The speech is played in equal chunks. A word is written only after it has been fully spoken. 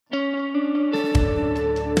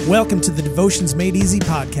Welcome to the Devotions Made Easy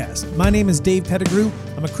podcast. My name is Dave Pettigrew.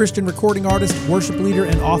 I'm a Christian recording artist, worship leader,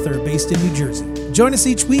 and author based in New Jersey. Join us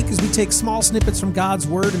each week as we take small snippets from God's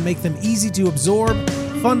Word and make them easy to absorb,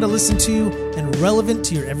 fun to listen to, and relevant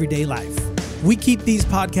to your everyday life. We keep these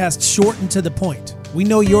podcasts short and to the point. We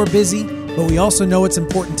know you're busy, but we also know it's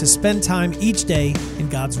important to spend time each day in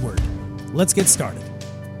God's Word. Let's get started.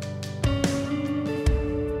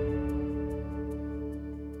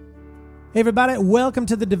 Hey everybody, welcome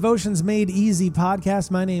to the Devotions Made Easy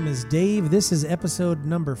podcast. My name is Dave. This is episode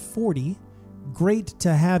number 40. Great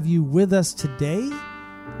to have you with us today.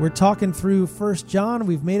 We're talking through 1 John.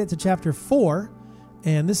 We've made it to chapter 4,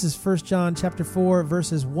 and this is 1 John chapter 4,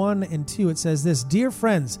 verses 1 and 2. It says this, "Dear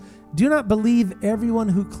friends, do not believe everyone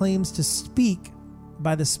who claims to speak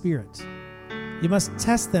by the Spirit. You must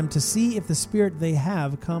test them to see if the Spirit they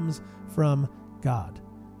have comes from God.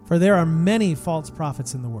 For there are many false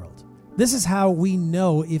prophets in the world." This is how we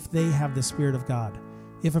know if they have the Spirit of God.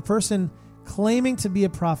 If a person claiming to be a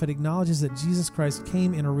prophet acknowledges that Jesus Christ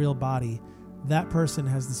came in a real body, that person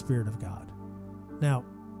has the Spirit of God. Now,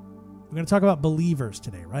 we're going to talk about believers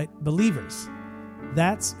today, right? Believers.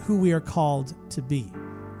 That's who we are called to be.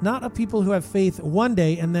 Not a people who have faith one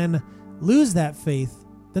day and then lose that faith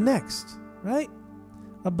the next, right?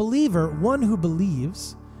 A believer, one who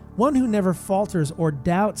believes, one who never falters or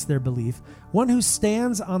doubts their belief, one who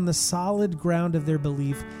stands on the solid ground of their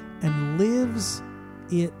belief and lives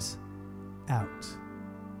it out.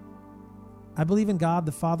 I believe in God,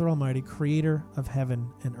 the Father Almighty, creator of heaven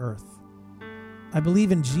and earth. I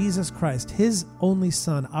believe in Jesus Christ, his only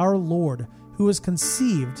Son, our Lord, who was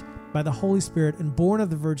conceived by the Holy Spirit and born of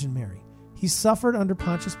the Virgin Mary. He suffered under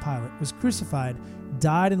Pontius Pilate, was crucified,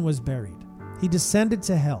 died, and was buried. He descended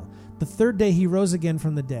to hell. The third day he rose again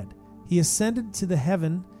from the dead. He ascended to the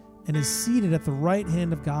heaven and is seated at the right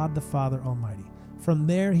hand of God the Father Almighty. From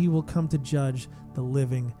there he will come to judge the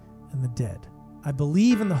living and the dead. I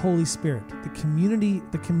believe in the Holy Spirit, the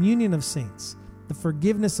communion of saints, the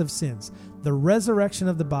forgiveness of sins, the resurrection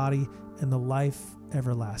of the body, and the life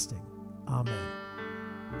everlasting. Amen.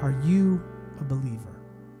 Are you a believer?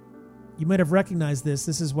 You might have recognized this.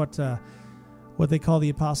 This is what they call the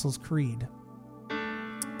Apostles' Creed.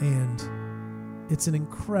 And it's an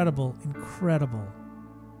incredible, incredible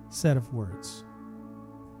set of words.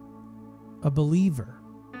 A believer,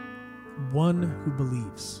 one who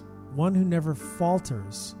believes, one who never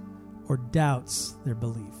falters or doubts their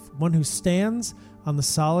belief, one who stands on the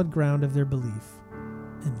solid ground of their belief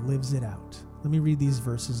and lives it out. Let me read these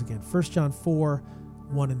verses again. 1 John 4,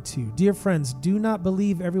 1 and 2. "Dear friends, do not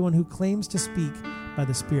believe everyone who claims to speak by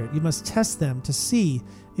the Spirit. You must test them to see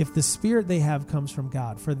if the Spirit they have comes from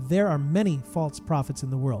God, for there are many false prophets in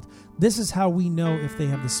the world. This is how we know if they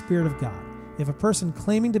have the Spirit of God. If a person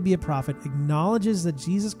claiming to be a prophet acknowledges that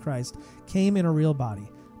Jesus Christ came in a real body,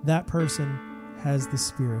 that person has the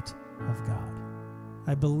Spirit of God.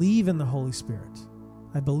 I believe in the Holy Spirit.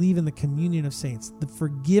 I believe in the communion of saints, the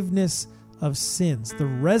forgiveness of sins, the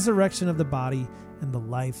resurrection of the body, and the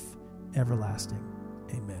life everlasting.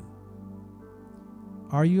 Amen."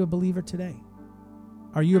 Are you a believer today?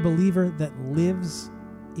 Are you a believer that lives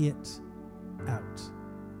it out?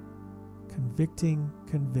 Convicting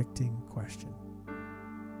question.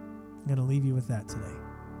 I'm going to leave you with that today.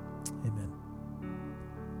 Amen.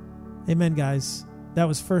 Amen, guys. That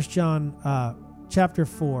was 1 John chapter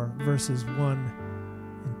 4, verses 1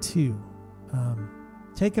 and 2.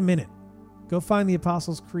 Take a minute. Go find the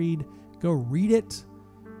Apostles' Creed. Go read it.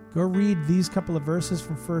 Go read these couple of verses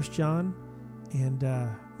from 1 John. And,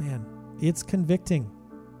 man, it's convicting.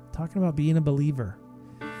 Talking about being a believer.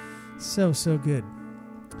 So good.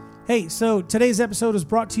 Hey, so today's episode is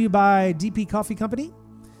brought to you by DP Coffee Company.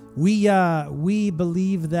 We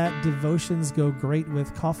believe that devotions go great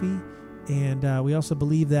with coffee. And we also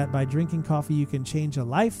believe that by drinking coffee, you can change a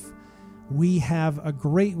life. We have a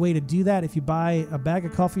great way to do that. If you buy a bag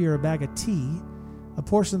of coffee or a bag of tea, a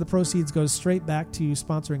portion of the proceeds goes straight back to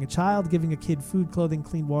sponsoring a child, giving a kid food, clothing,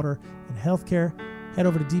 clean water, and healthcare. Head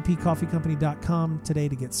over to dpcoffeecompany.com today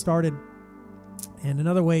to get started. And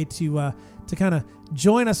another way to kind of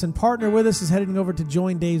join us and partner with us is heading over to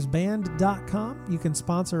joindavesband.com. You can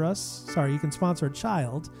sponsor a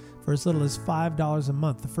child for as little as $5 a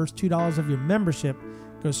month. The first $2 of your membership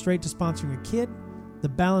goes straight to sponsoring a kid. The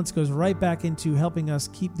balance goes right back into helping us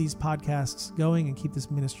keep these podcasts going and keep this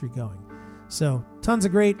ministry going. So tons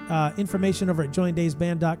of great information over at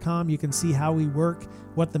joindavesband.com. You can see how we work,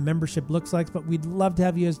 what the membership looks like, but we'd love to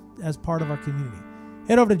have you as part of our community.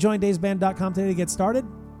 Head over to joindavesband.com today to get started.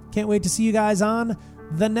 Can't wait to see you guys on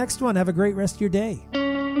the next one. Have a great rest of your day.